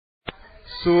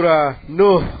சூரா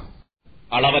நூஹ்.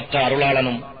 அளவற்ற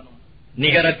அருளாளனும்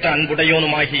நிகரற்ற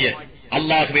அன்புடையோனுமாகிய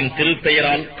அல்லாஹுவின்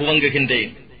திருப்பெயரால்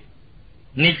துவங்குகின்றேன்.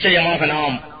 நிச்சயமாக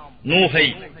நாம் நூஹை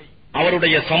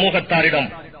அவருடைய சமூகத்தாரிடம்,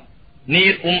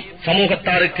 நீர்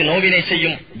சமூகத்தாருக்கு நோவினை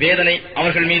செய்யும் வேதனை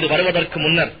அவர்கள் மீது வருவதற்கு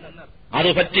முன்னர் அது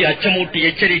பற்றி அச்சமூட்டி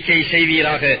எச்சரிக்கை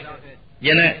செய்வீராக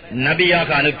என நபியாக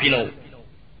அனுப்பினோம்.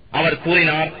 அவர்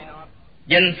கூறினார்,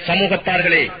 என்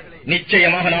சமூகத்தார்களே,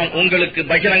 நிச்சயமாக நான் உங்களுக்கு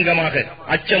பகிரங்கமாக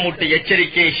அச்சமூட்டி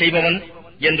எச்சரிக்கை செய்பவன்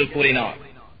என்று கூறினார்.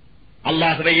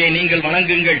 அல்லாஹ்வையே நீங்கள்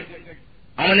வணங்குங்கள்,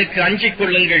 அவனுக்கு அஞ்சிக்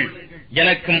கொள்ளுங்கள்,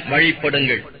 எனக்கும்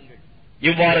வழிபடுங்கள்.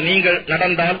 இவ்வாறு நீங்கள்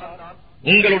நடந்தால்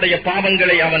உங்களுடைய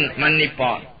பாவங்களை அவன்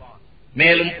மன்னிப்பான்.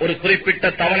 மேலும் ஒரு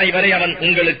குறிப்பிட்ட தவணை வரை அவன்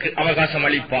உங்களுக்கு அவகாசம்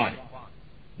அளிப்பான்.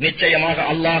 நிச்சயமாக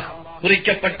அல்லாஹ்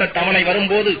குறிக்கப்பட்ட தவணை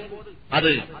வரும்போது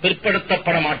அது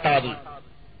பிற்படுத்தப்பட மாட்டாது.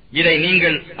 இதை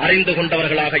நீங்கள் அறிந்து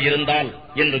கொண்டவர்களாக இருந்தால்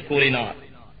என்று கூறினார்.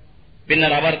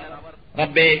 பின்னர் அவர்,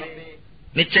 ரப்பே,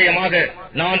 நிச்சயமாக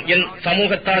நான் என்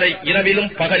சமூகத்தாரை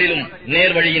இரவிலும் பகலிலும்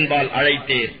நேர்வழியின்பால்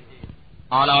அழைத்தேன்.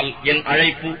 ஆனால் என்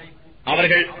அழைப்பு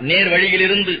அவர்கள்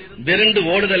நேர்வழியிலிருந்து விருண்டு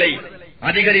ஓடுதலை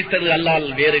அதிகரித்தது அல்லால்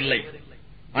வேறில்லை.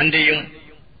 அன்றியும்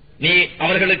நீ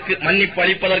அவர்களுக்கு மன்னிப்பு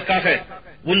அளிப்பதற்காக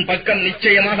உன் பக்கம்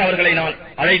நிச்சயமாக அவர்களை நான்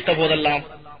அழைத்த போதெல்லாம்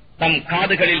தம்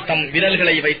காதுகளில் தம்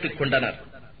விரல்களை வைத்துக் கொண்டனர்.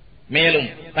 மேலும்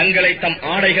தங்களை தம்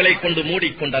ஆடைகளை கொண்டு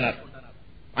மூடிக்கொண்டனர்.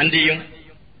 அன்றியும்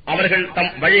அவர்கள்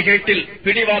தம் வழிகேட்டில்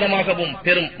பிடிவாதமாகவும்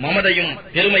பெரும் மமதையும்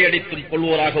பெருமையடித்தும்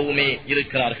கொள்வோராகவுமே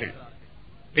இருக்கிறார்கள்.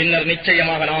 பின்னர்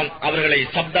நிச்சயமாக நான் அவர்களை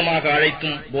சப்தமாக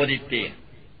அழைத்தும் போதித்தேன்.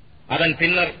 அதன்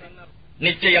பின்னர்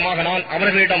நிச்சயமாக நான்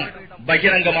அவர்களிடம்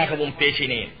பகிரங்கமாகவும்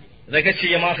பேசினேன்,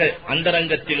 ரகசியமாக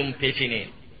அந்தரங்கத்திலும் பேசினேன்.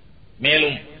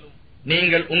 மேலும்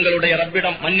நீங்கள் உங்களுடைய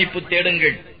ரப்பிடம் மன்னிப்பு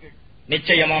தேடுங்கள்,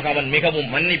 நிச்சயமாக அவன் மிகவும்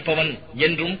மன்னிப்பவன்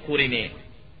என்றும் கூறினேன்.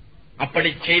 அப்படி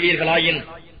செய்வீர்களாயின்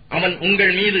அவன்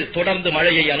உங்கள் மீது தொடர்ந்து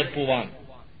மழையை அனுப்புவான்.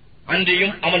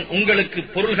 அன்றியும் அவன் உங்களுக்கு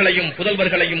பொருள்களையும்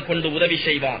புதல்வர்களையும் கொண்டு உதவி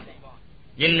செய்வான்.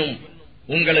 இன்னும்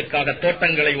உங்களுக்காக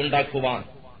தோட்டங்களை உண்டாக்குவான்.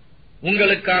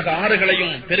 உங்களுக்காக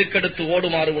ஆறுகளையும் பெருக்கெடுத்து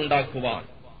ஓடுமாறு உண்டாக்குவான்.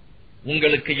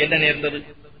 உங்களுக்கு என்ன நேர்ந்தது?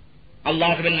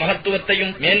 அல்லாஹுவின்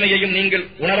மகத்துவத்தையும் மேன்மையையும் நீங்கள்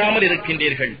உணராமல்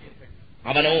இருக்கின்றீர்கள்.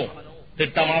 அவனோ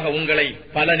திட்டமாக உங்களை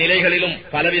பல நிலைகளிலும்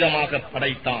பலவிதமாக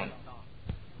படைத்தான்.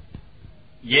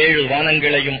 7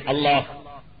 வானங்களையும் அல்லாஹ்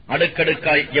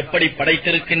அடுக்கடுக்காய் எப்படி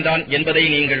படைத்திருக்கின்றான் என்பதை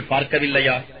நீங்கள்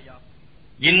பார்க்கவில்லையா?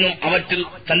 இன்னும் அவற்றில்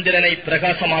சந்திரனை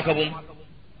பிரகாசமாகவும்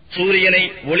சூரியனை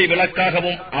ஒளி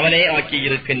விளக்காகவும் அவனே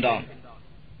ஆக்கியிருக்கின்றான்.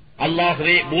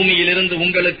 அல்லாஹுவே பூமியிலிருந்து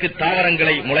உங்களுக்கு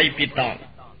தாவரங்களை முளைப்பித்தான்.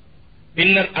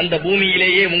 பின்னர் அந்த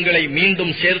பூமியிலேயே உங்களை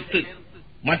மீண்டும் சேர்த்து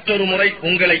மற்றொரு முறை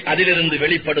உங்களை அதிலிருந்து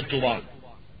வெளிப்படுத்துவான்.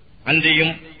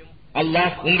 அன்றியும்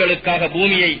அல்லாஹ் உங்களுக்காக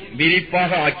பூமியை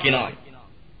விரிப்பாக ஆக்கினான்.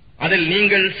 அதில்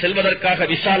நீங்கள் செல்வதற்காக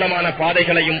விசாலமான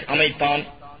பாதைகளையும் அமைத்தான்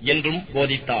என்றும்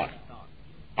போதித்தார்.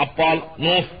 அப்பால்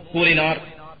நூஹ் கூறினார்,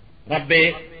 ரப்பே,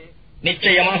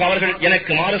 நிச்சயமாக அவர்கள்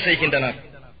எனக்கு மாறு செய்கின்றனர்.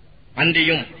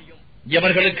 அன்றியும்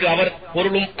எவர்களுக்கு அவர்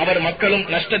பொருளும் அவர் மக்களும்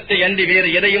நஷ்டத்தை அன்றி வேறு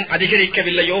எதையும்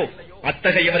அதிகரிக்கவில்லையோ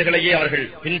அத்தகையவர்களையே அவர்கள்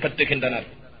பின்பற்றுகின்றனர்.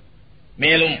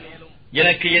 மேலும்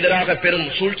எனக்கு எதிராக பெரும்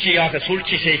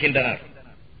சூழ்ச்சி செய்கின்றனர்.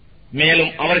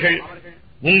 மேலும் அவர்கள்,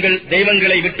 உங்கள்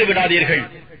தெய்வங்களை விட்டுவிடாதீர்கள்,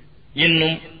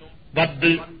 இன்னும்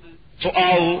வத்து,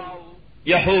 சுஆவு,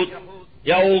 யஹூத்,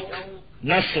 யவுக்,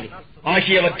 நஸ்ர்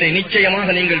ஆகியவற்றை நிச்சயமாக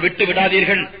நீங்கள் விட்டு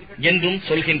விடாதீர்கள் என்றும்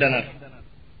சொல்கின்றனர்.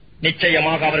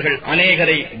 நிச்சயமாக அவர்கள்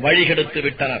அநேகரை வழிகெடுத்து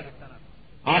விட்டனர்.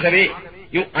 ஆகவே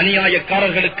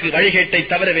அநியாயக்காரர்களுக்கு வழிகேட்டை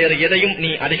தவிர வேறு எதையும்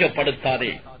நீ அதிகப்படுத்தாதே.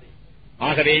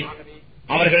 ஆகவே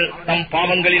அவர்கள் தம்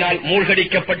பாவங்களினால்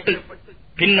மூழ்கடிக்கப்பட்டு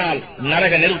பின்னால்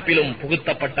நரக நெருப்பிலும்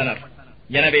புகுத்தப்பட்டனர்.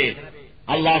 எனவே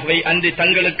அல்லாஹ்வை அன்றி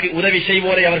தங்களுக்கு உதவி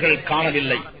செய்வோரை அவர்கள்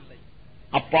காணவில்லை.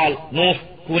 அப்பால் நூஹ்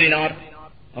கூறினார்,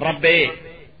 ரப்பே,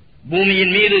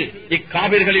 பூமியின் மீது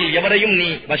இக்காவிர்களில் எவரையும் நீ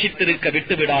வசித்திருக்க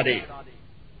விட்டுவிடாதே.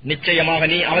 நிச்சயமாக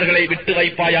நீ அவர்களை விட்டு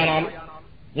வைப்பாயானால்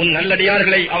உன்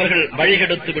நல்லடியார்களை அவர்கள்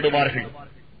வழிகெடுத்து விடுவார்கள்.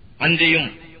 அன்றியும்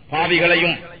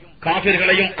பாவிகளையும்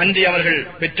காபிர்களையும் அன்றி அவர்கள்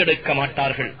பெற்றெடுக்க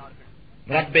மாட்டார்கள்.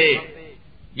 ரப்பே,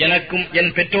 எனக்கும்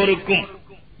என் பெற்றோருக்கும்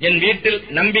என் வீட்டில்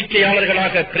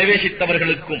நம்பிக்கையாளர்களாக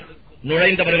பிரவேசித்தவர்களுக்கும்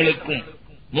நுழைந்தவர்களுக்கும்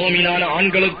மோமினான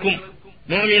ஆண்களுக்கும்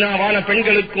மோமினாவான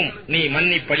பெண்களுக்கும் நீ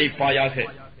மன்னிப்பளிப்பாயாக.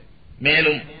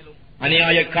 மேலும்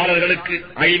அநியாயக்காரர்களுக்கு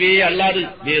அழிவே அல்லாது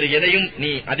வேறு எதையும்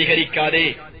நீ அதிகரிக்காதே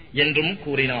என்றும்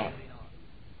கூறினார்.